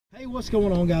Hey, what's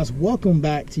going on, guys? Welcome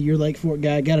back to your Lake Fork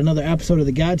Guide. Got another episode of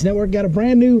the Guides Network. Got a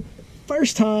brand new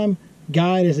first-time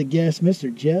guide as a guest,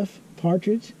 Mr. Jeff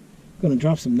Partridge. Going to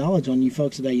drop some knowledge on you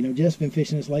folks today. You know, Jeff's been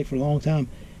fishing this lake for a long time.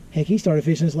 Heck, he started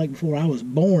fishing this lake before I was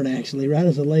born, actually, right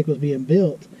as the lake was being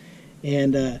built.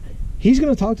 And he's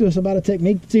going to talk to us about a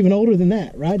technique that's even older than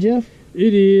that, right, Jeff?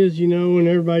 It is, you know, and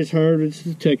everybody's heard it's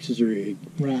the Texas rig.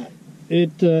 Right.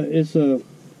 It's a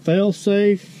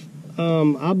fail-safe.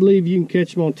 I believe you can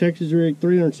catch them on Texas rig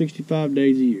 365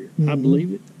 days a year. I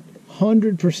believe it.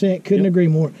 100%. Couldn't agree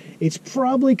more. It's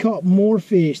probably caught more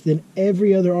fish than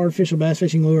every other artificial bass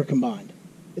fishing lure combined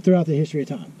throughout the history of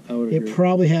time. I would agree. It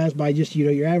probably has by just, you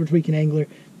know, your average weekend angler.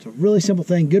 It's a really simple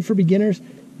thing. Good for beginners,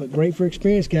 but great for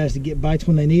experienced guys to get bites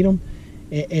when they need them.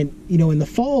 And you know, in the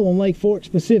fall on Lake Fork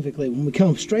specifically, when we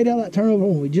come straight out of that turnover,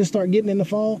 when we just start getting in the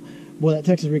fall, boy, that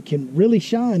Texas rig can really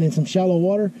shine in some shallow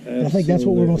water. Absolutely. And I think that's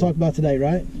what we're going to talk about today,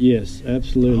 right? Yes,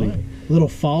 absolutely. Right. Little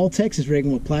fall Texas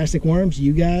rigging with plastic worms.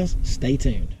 You guys stay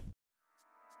tuned.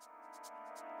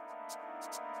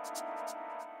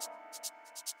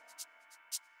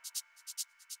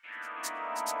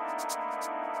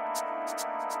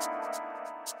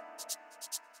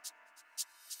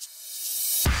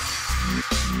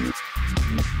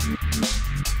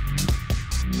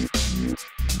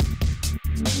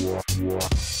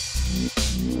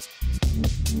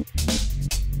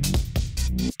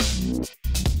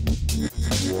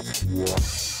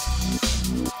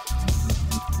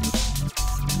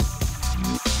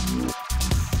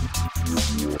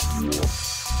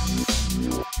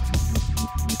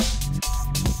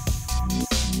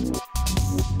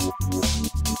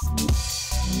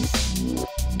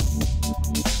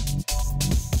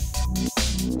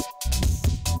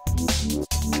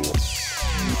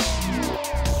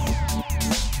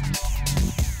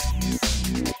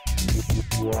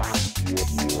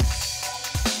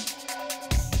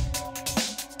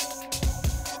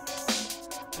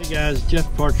 Hey guys, Jeff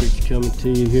Partridge coming to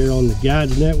you here on the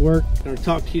Guides Network. I'm going to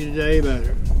talk to you today about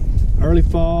early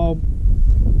fall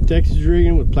Texas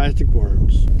rigging with plastic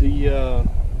worms. The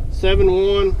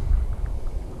 7-1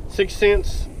 6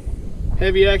 cents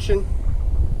heavy action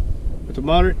with a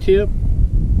moderate tip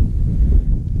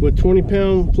with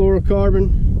 20-pound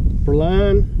fluorocarbon per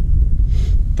line,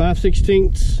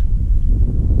 5/16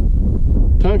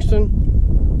 tungsten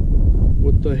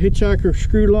with the hitchhiker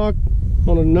screw lock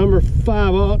on a number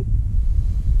 5/0.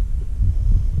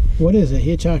 What is a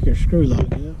hitchhiker screw lock?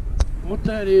 Yeah? What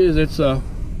that is, it's a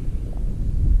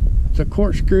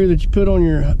corkscrew that you put on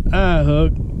your eye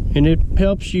hook, and it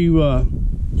helps you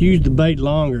use the bait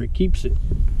longer. It keeps it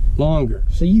longer.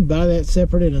 So you buy that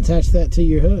separate and attach that to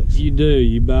your hooks? You do.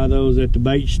 You buy those at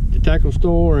the tackle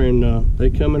store, and they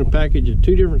come in a package of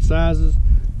 2 different sizes.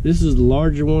 This is the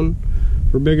larger one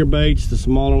for bigger baits. The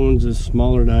smaller ones is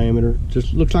smaller diameter.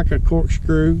 Just looks like a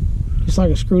corkscrew. Just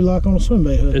like a screw lock on a swim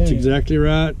bait hook. That's exactly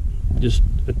right. Just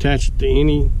attach it to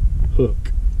any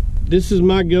hook. This is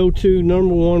my go-to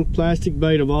 #1 plastic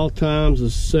bait of all times, a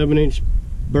 7-inch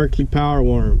Berkley Power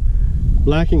Worm,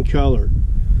 black in color.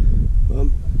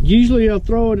 Usually I'll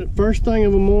throw it first thing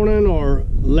of the morning or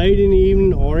late in the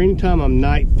evening or anytime I'm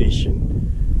night fishing.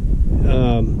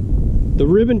 The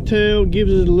ribbon tail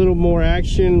gives it a little more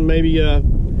action, maybe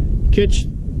catch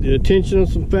the attention of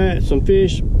some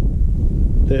fish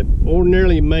that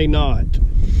ordinarily may not.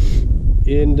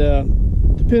 And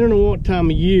depending on what time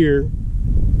of year,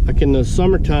 like in the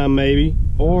summertime maybe,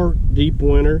 or deep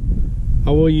winter,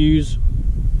 I will use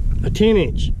a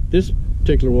 10-inch. This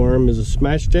particular worm is a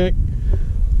Smash Tech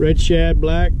red shad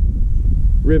black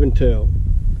ribbon tail.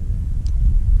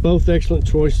 Both excellent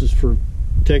choices for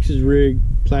Texas rig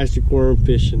plastic worm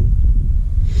fishing.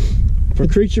 For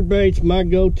creature baits, my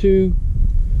go-to,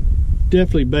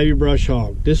 definitely baby brush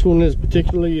hog. This one is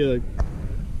particularly a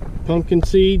pumpkin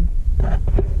seed,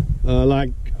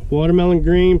 like watermelon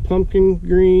green, pumpkin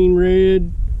green,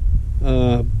 red,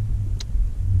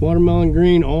 watermelon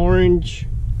green, orange,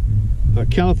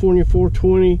 California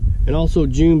 420, and also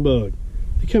June bug.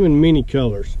 They come in many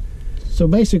colors. So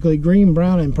basically green,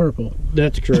 brown, and purple.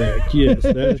 That's correct. Yes,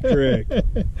 that is correct.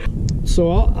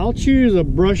 So I'll choose a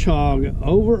brush hog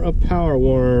over a power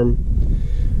worm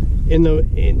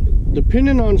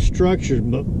depending on structures.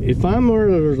 But if I'm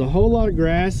where there's a whole lot of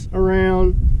grass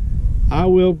around, I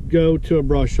will go to a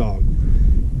brush hog.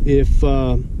 If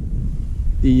the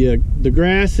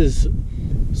grass is,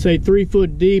 say, 3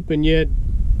 foot deep, and yet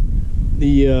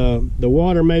the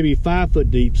water may be 5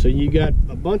 foot deep, so you got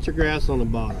a bunch of grass on the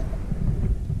bottom.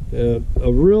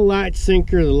 A real light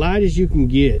sinker, the light as you can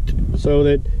get, so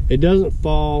that it doesn't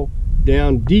fall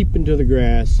down deep into the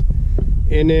grass.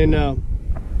 And then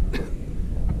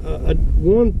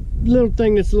one little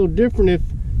thing that's a little different,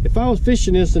 if I was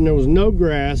fishing this and there was no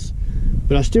grass,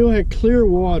 but I still had clear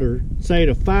water, say at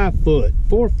a 5 foot,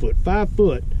 4 foot, 5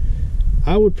 foot,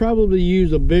 I would probably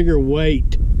use a bigger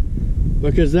weight,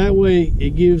 because that way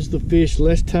it gives the fish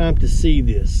less time to see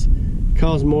this,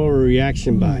 cause more of a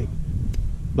reaction bite.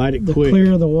 Bite it quick. The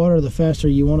clearer the water, the faster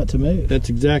you want it to move. That's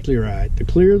exactly right. The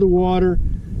clearer the water,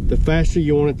 the faster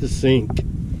you want it to sink.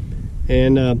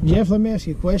 And Jeff, let me ask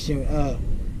you a question.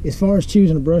 As far as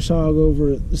choosing a brush hog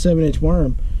over the 7-inch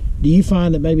worm, do you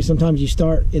find that maybe sometimes you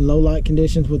start in low light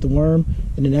conditions with the worm,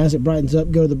 and then as it brightens up,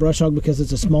 go to the brush hog because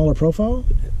it's a smaller profile?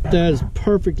 that is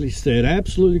perfectly said.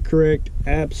 Absolutely correct.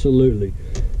 Absolutely.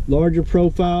 Larger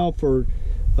profile for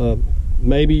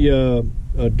maybe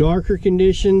darker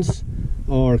conditions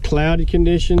or cloudy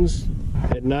conditions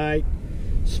at night.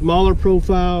 Smaller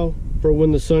profile for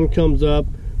when the sun comes up,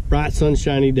 bright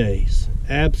sunshiny days.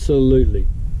 Absolutely.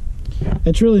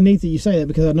 It's really neat that you say that,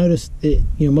 because I noticed that,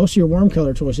 you know, most of your worm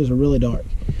color choices are really dark,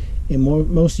 and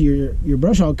most of your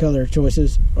brush hog color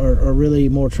choices are really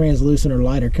more translucent or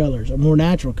lighter colors, or more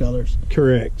natural colors.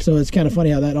 Correct. So it's kind of funny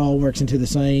how that all works into the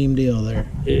same deal there.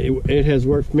 It has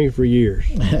worked for me for years.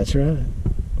 That's right.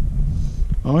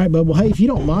 All right, bud. Well, hey, if you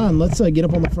don't mind, let's get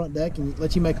up on the front deck and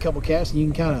let you make a couple casts, and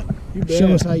you can kind of show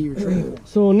us how you retrieve them.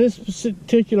 So in this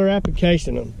particular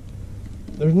application,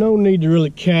 there's no need to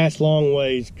really cast long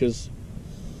ways because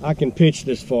I can pitch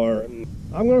this far.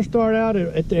 I'm going to start out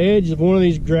at the edge of one of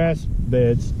these grass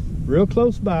beds, real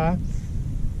close by.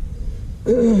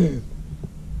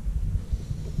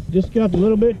 Just got a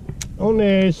little bit on the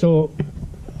edge, so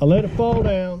I let it fall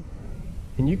down,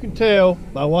 and you can tell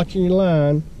by watching your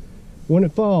line when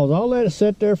it falls. I'll let it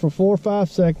sit there for 4 or 5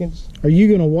 seconds. Are you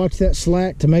going to watch that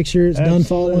slack to make sure it's done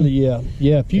falling? Yeah.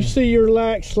 If you see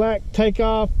your slack take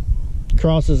off,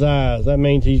 cross his eyes, that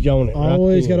means he's on it.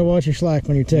 Always got to watch your slack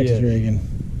when you're Texas rigging.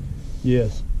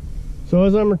 Yes. So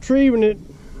as I'm retrieving it,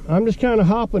 I'm just kind of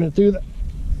hopping it through the...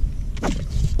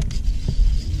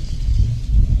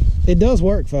 It does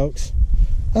work, folks.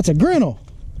 That's a grinnell.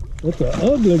 That's an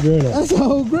ugly grinnell. That's a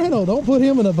whole grinnell. Don't put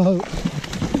him in a boat.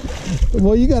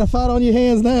 Well, you got a fight on your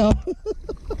hands now.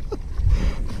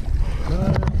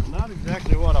 Not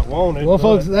exactly what I wanted. Well,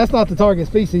 folks, that's not the target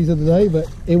species of the day, but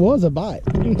it was a bite.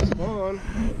 It was fun,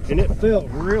 and it felt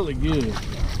really good.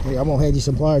 Here, I'm gonna hand you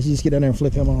some pliers. You just get down there and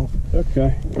flip him off.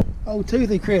 Okay. Oh,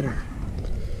 toothy critter.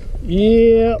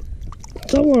 Yeah.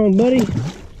 So long, buddy.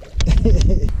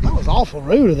 That was awful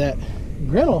rude of that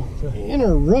grinnell.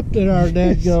 Interrupted our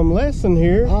dadgum lesson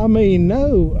here. I mean,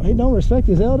 no, he don't respect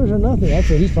his elders or nothing.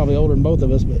 Actually, he's probably older than both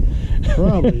of us, but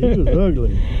probably he was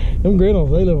ugly. Them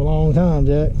grinnells, they live a long time,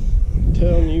 Jack. I'm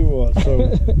telling you what.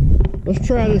 So let's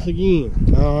try this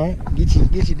again. All right, get your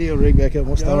deal rig back up.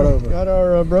 We'll start over. Got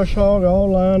our brush hog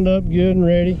all lined up, good and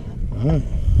ready. So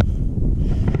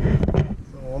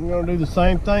I'm gonna do the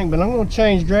same thing, but I'm gonna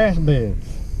change grass beds.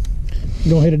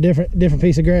 You gonna hit a different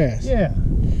piece of grass? Yeah.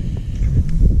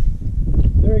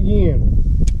 There again.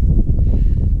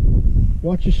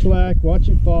 Watch your slack, watch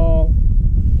it fall.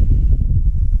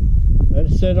 Let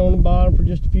it sit on the bottom for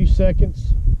just a few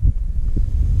seconds.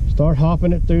 Start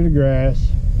hopping it through the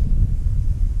grass.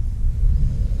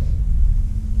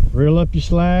 Reel up your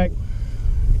slack.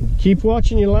 Keep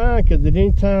watching your line, because at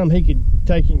any time he could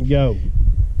take it and go.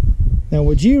 Now,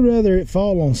 would you rather it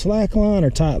fall on slack line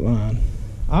or tight line?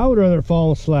 I would rather it fall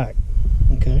on slack.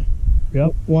 Okay.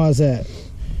 Yep. Why is that?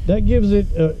 That gives it,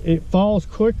 it falls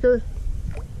quicker,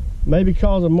 maybe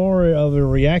cause more of a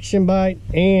reaction bite,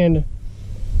 and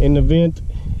in the event,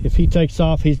 if he takes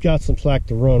off, he's got some slack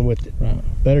to run with it. Right.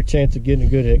 Better chance of getting a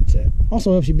good hook set.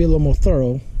 Also helps you be a little more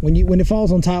thorough. When it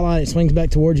falls on tight line, it swings back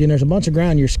towards you, and there's a bunch of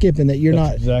ground you're skipping that you're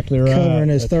not exactly right.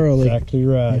 covering as thoroughly. Exactly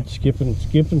right. Yeah.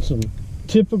 Skipping some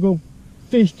typical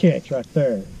fish catch right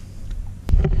there.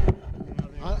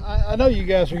 I know you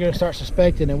guys are going to start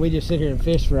suspecting that we just sit here and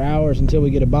fish for hours until we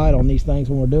get a bite on these things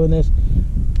when we're doing this.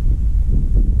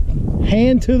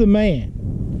 Hand to the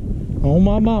man. On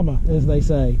my mama, as they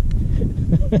say.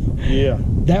 Yeah.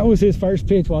 That was his first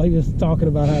pitch while he was talking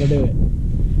about how to do it.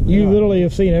 You literally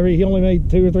have seen he only made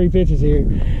 2 or 3 pitches here,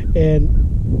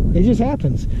 and it just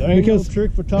happens. There ain't no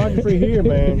trick photography here,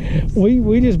 man.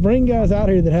 We just bring guys out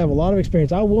here that have a lot of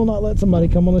experience. I will not let somebody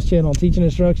come on this channel teaching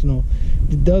instructional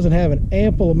that doesn't have an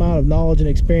ample amount of knowledge and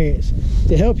experience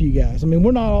to help you guys. I mean,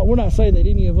 we're not saying that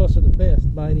any of us are the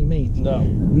best by any means. No.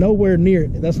 Nowhere near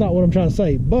it. That's not what I'm trying to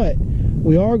say. But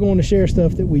we are going to share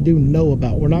stuff that we do know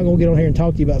about. We're not going to get on here and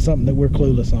talk to you about something that we're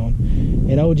clueless on.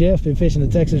 And old Jeff's been fishing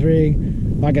the Texas rig,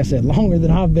 like I said, longer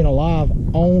than I've been alive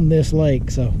on this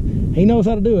lake. So he knows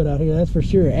how to do it out here, that's for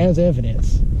sure, as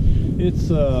evidence. It's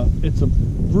a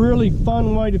really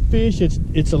fun way to fish.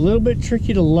 It's a little bit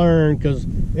tricky to learn because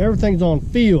everything's on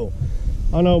feel.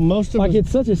 I know most of us, it's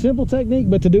such a simple technique,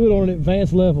 but to do it on an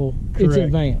advanced level, correct. It's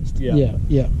advanced.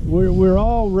 Yeah. We're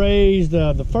all raised.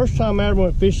 The first time I ever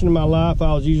went fishing in my life,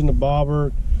 I was using a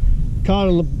bobber, caught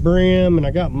a brim, and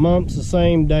I got mumps the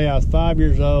same day. I was 5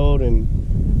 years old,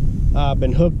 and I've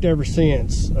been hooked ever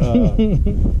since.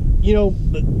 You know,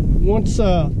 but once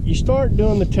you start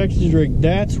doing the Texas rig,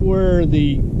 that's where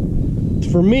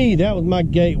for me, that was my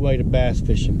gateway to bass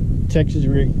fishing. Texas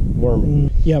rig worming.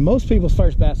 Yeah, most people's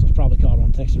first bass was probably caught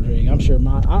on Texas rig. I'm sure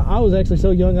mine. I was actually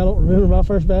so young, I don't remember my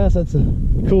first bass. That's a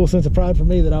cool sense of pride for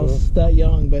me that I was that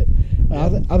young. But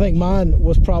I think mine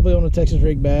was probably on a Texas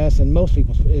rig bass, and most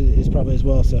people's is probably as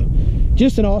well. So,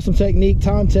 just an awesome technique,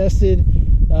 time tested.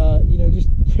 You know, just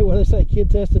what they say, kid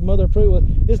tested, mother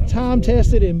approved. It's time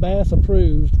tested and bass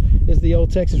approved. Is the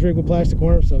old Texas rig with plastic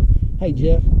worm. So, hey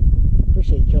Jeff,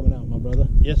 appreciate you coming out, my brother.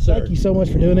 Yes, sir. Thank you so much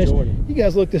for doing this. You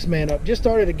guys look this man up. Just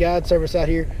started a guide service out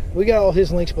here. We got all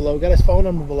his links below. Got his phone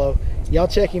number below. Y'all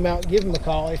check him out. Give him a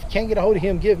call. If you can't get a hold of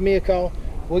him, give me a call.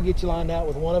 We'll get you lined out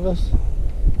with one of us.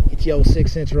 Get you old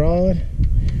 6-inch rod.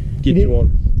 Get you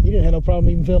one. You didn't have no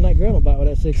problem even feeling that grinnell bite with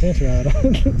that 6-inch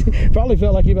rod. Probably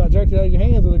felt like you about jerked it out of your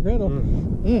hands with a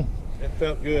grinnell. It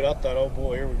felt good. I thought, oh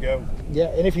boy, here we go. Yeah,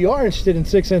 and if you are interested in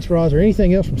 6-inch rods or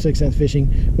anything else from 6th Sense Fishing,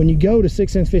 when you go to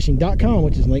 6thsensefishing.com,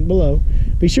 which is linked below,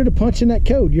 be sure to punch in that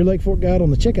code, Your Lake Fork Guide,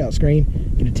 on the checkout screen.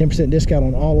 Get a 10% discount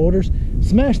on all orders.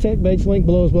 Smash Tech Bait's linked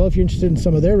below as well if you're interested in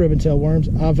some of their ribbon tail worms.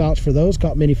 I vouch for those.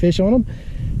 Caught many fish on them.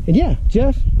 And yeah,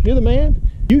 Jeff, you're the man.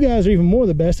 You guys are even more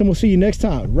the best, and we'll see you next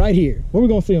time right here. Where are we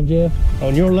going to see them, Jeff?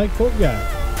 On Your Lake Fork Guide.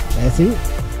 That's it.